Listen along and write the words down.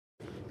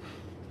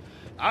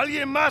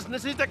Alguien más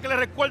necesita que le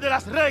recuerde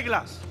las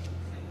reglas.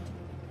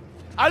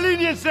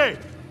 ¡Alíñense!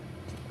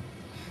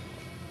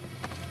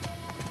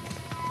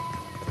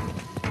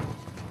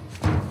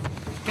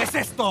 ¿Qué es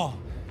esto?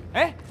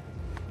 ¿Eh?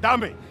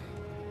 Dame.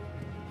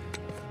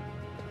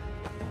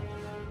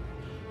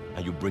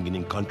 Are you bringing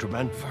in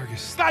contraband?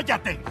 Vargas.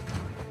 ¡Cállate!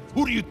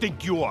 Who do you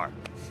think you are?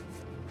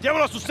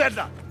 Llévalo a su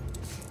celda.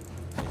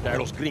 Trae a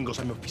los gringos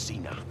a mi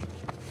oficina.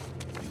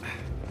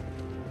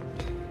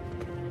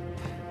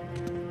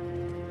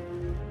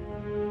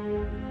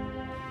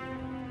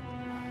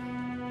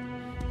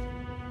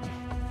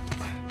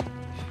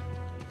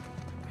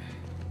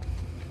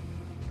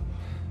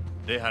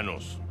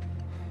 Déjanos.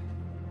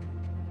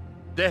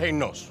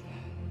 Déjennos.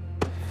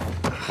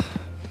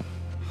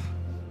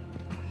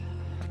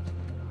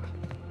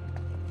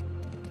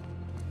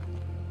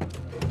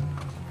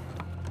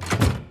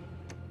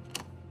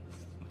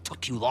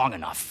 Took you long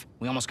enough.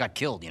 We almost got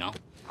killed, you know?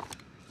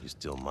 You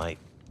still might.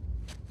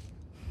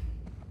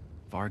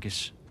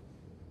 Vargas?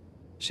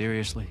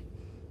 Seriously?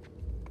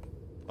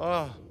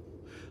 Oh,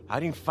 I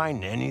didn't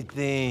find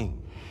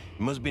anything.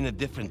 It must be in a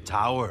different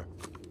tower.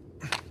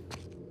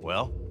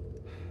 Well?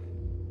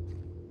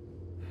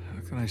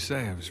 What can I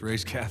say? I was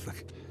raised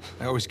Catholic.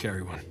 I always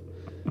carry one.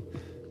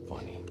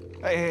 Funny.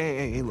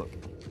 Hey, look.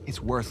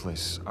 It's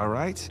worthless, all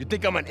right? You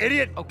think I'm an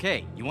idiot?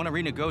 Okay, you want to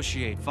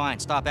renegotiate, fine.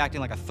 Stop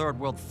acting like a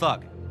third-world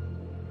thug.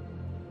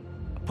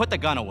 Put the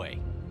gun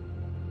away.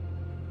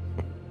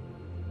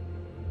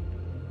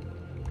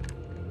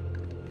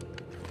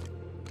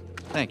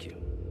 Thank you.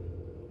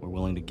 We're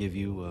willing to give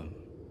you,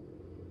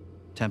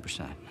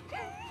 10%.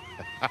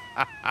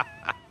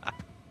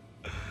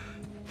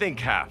 Think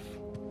half.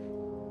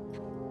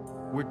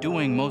 We're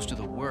doing most of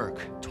the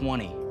work,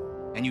 20,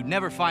 and you'd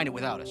never find it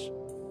without us.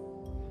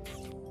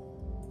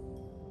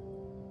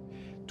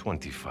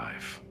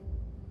 25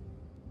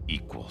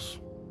 equals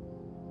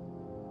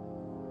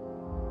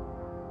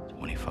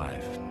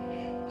 25.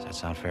 Does that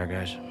sound fair,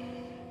 guys?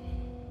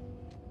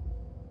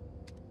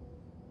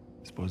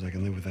 Suppose I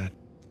can live with that.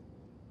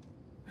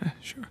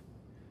 Sure.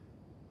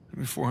 I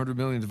mean, 400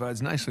 million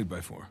divides nicely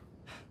by 4.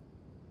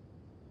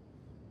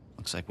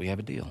 Looks like we have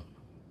a deal.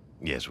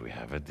 Yes, we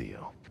have a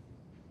deal.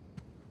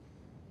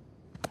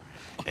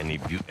 And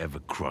if you ever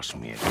cross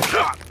me again...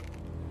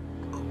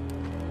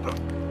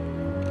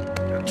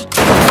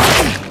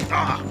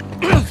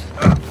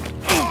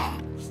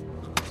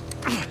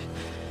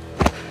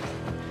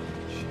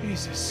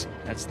 Jesus.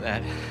 That's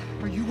that.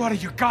 Are you out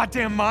of your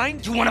goddamn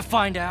mind? You want to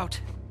find out?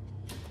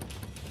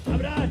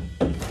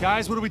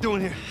 Guys, what are we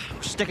doing here?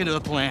 We're sticking to the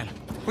plan.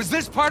 Was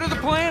this part of the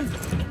plan?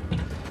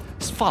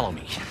 Just follow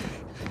me.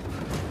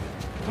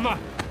 Come on.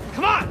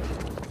 Come on!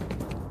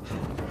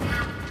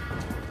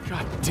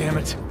 God damn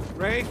it.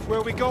 Rafe, where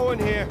are we going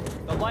here?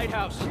 The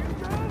lighthouse.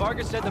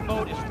 Vargas said the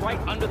boat is right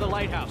under the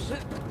lighthouse.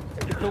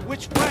 But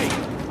which way?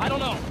 I don't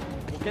know.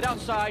 We'll get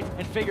outside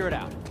and figure it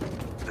out.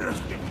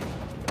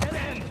 Get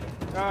in!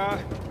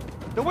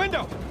 The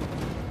window!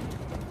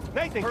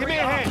 Nathan, give me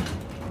a hand!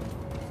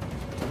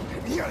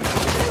 There,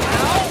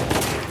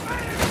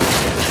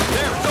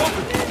 it's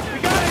open. We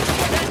got it!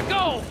 Let's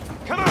go!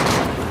 Come on!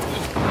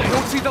 I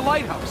don't see the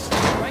lighthouse.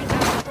 Right now.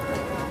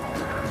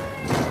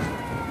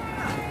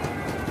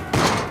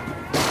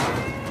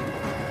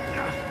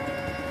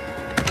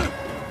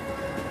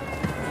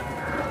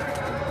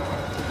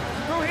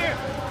 Through here!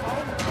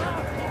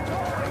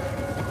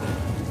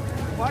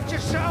 Watch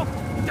yourself!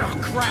 Oh,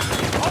 crap.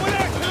 Over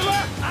there, to the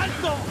left!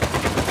 Alto!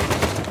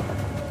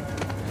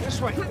 This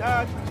way.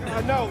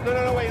 No,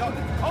 wait.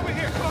 Over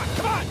here,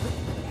 come on!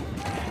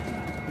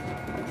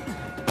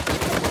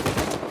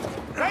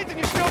 Nathan,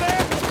 you still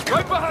there?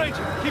 Right behind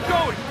you. Keep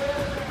going.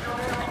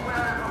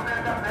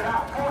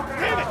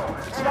 Damn it!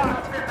 It's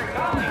locked.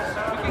 Guys,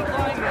 we can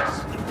climb this.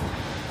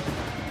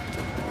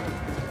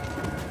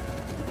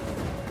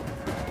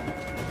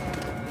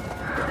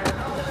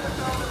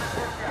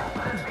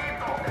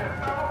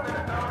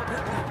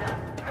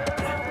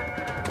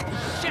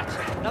 Shit!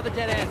 Another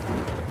dead end.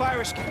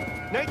 Fire escape.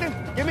 Nathan,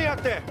 get me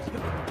out there.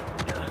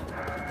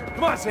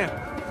 Come on, Sam.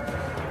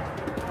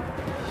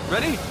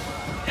 Ready?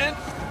 And...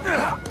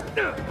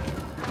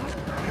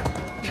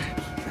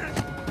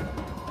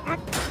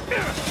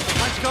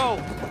 Let's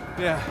go.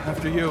 Yeah,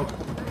 after you.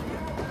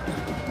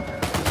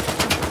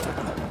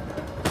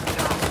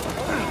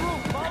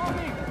 Follow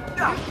me.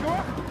 You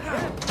sure?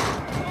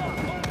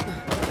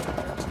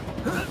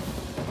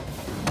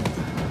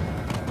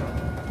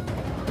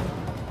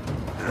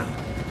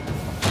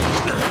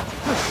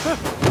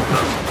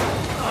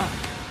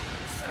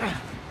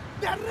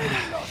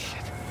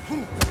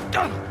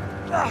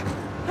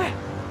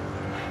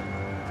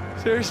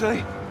 Seriously?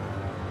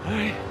 All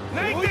right.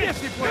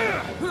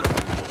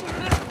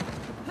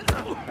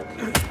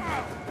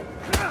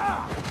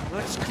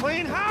 Let's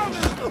clean house!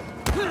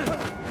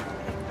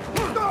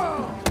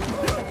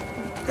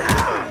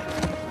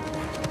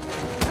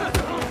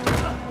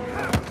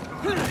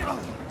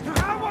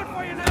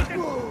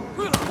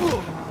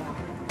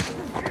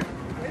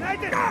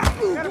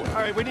 All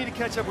right, we need to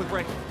catch up with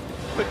Ray.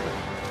 Quickly.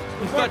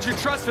 You thought you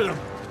trusted him.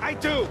 I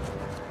do.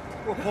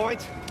 To a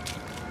point.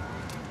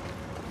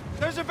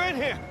 There's a vent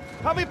here.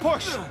 Help me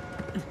push.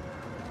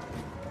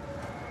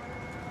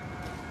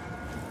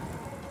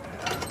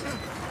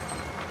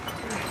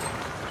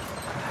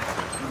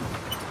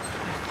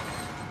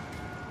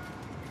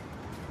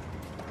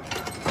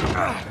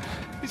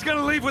 He's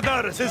gonna leave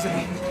without us, isn't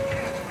he?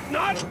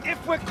 Not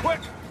if we're quick.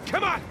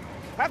 Come on.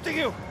 After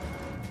you.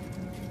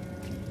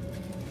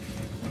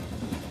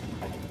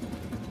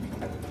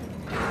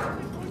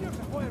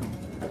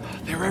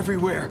 They're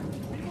everywhere.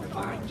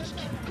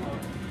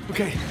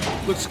 Okay,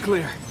 looks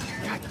clear.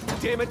 God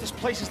damn it, this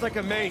place is like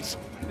a maze.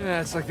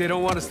 Yeah, it's like they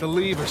don't want us to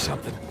leave or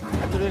something.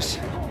 After this,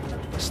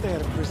 I'll stay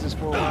out of prisons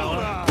for a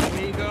while.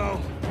 Amigo.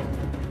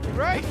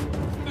 Great.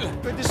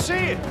 Good to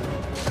see you.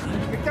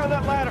 Get down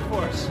that ladder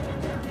for us.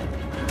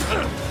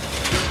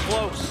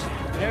 Close.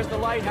 There's the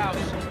lighthouse.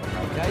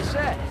 Like I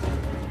said,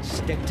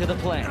 stick to the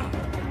plan.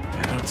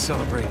 I don't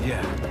celebrate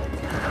yet.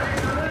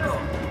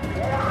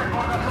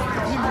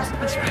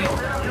 That's right.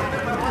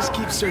 Just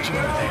keep searching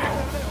over there.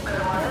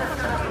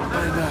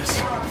 Find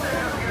us.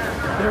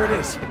 There it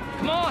is.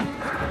 Come on!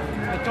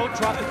 And don't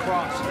drop the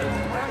cross.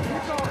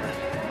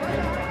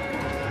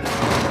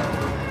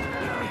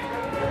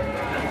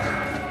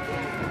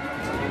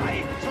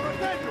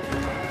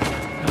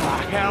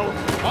 Ah, hell.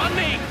 On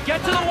me! Get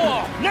to the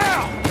wall!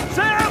 Now!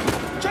 Sam!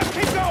 Just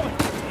keep going!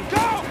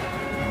 Go!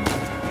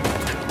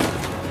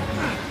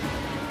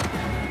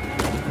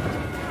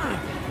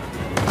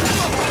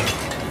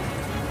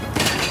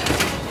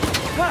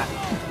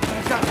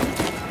 I got it.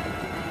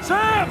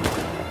 Sam!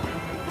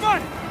 Come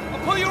on!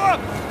 I'll pull you up!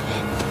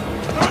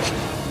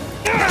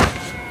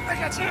 I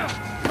got you!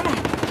 Come on!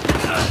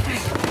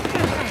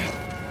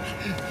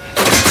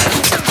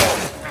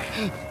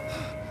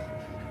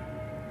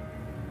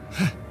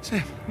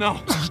 Sam, no.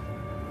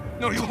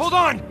 No, you hold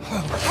on!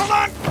 Hold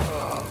on!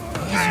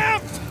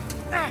 Sam!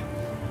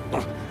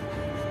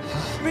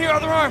 Give me your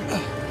other arm!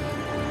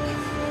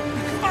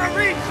 Come on,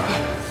 reach!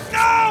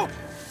 No!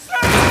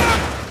 Sam!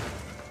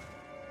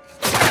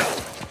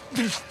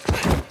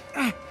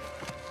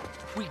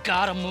 We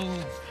gotta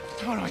move.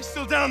 Oh, no, he's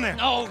still down there.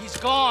 No, he's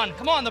gone.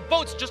 Come on, the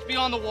boat's just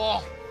beyond the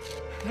wall.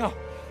 No,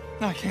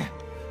 I can't.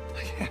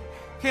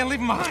 Can't leave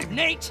him behind.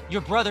 Nate,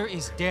 your brother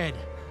is dead.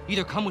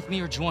 Either come with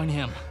me or join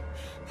him.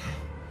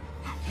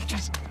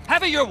 Just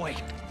have it your way.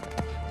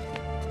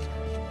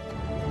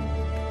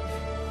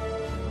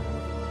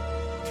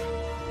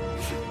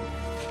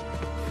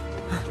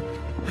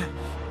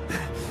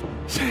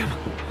 Sam.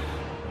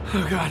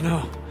 Oh, God,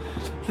 no.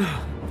 No.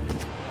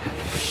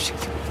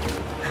 Shit.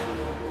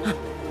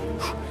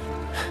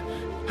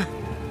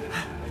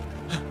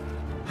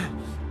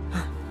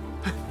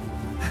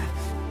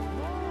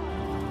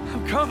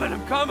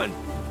 I'm coming.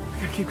 I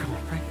gotta keep coming,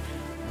 right?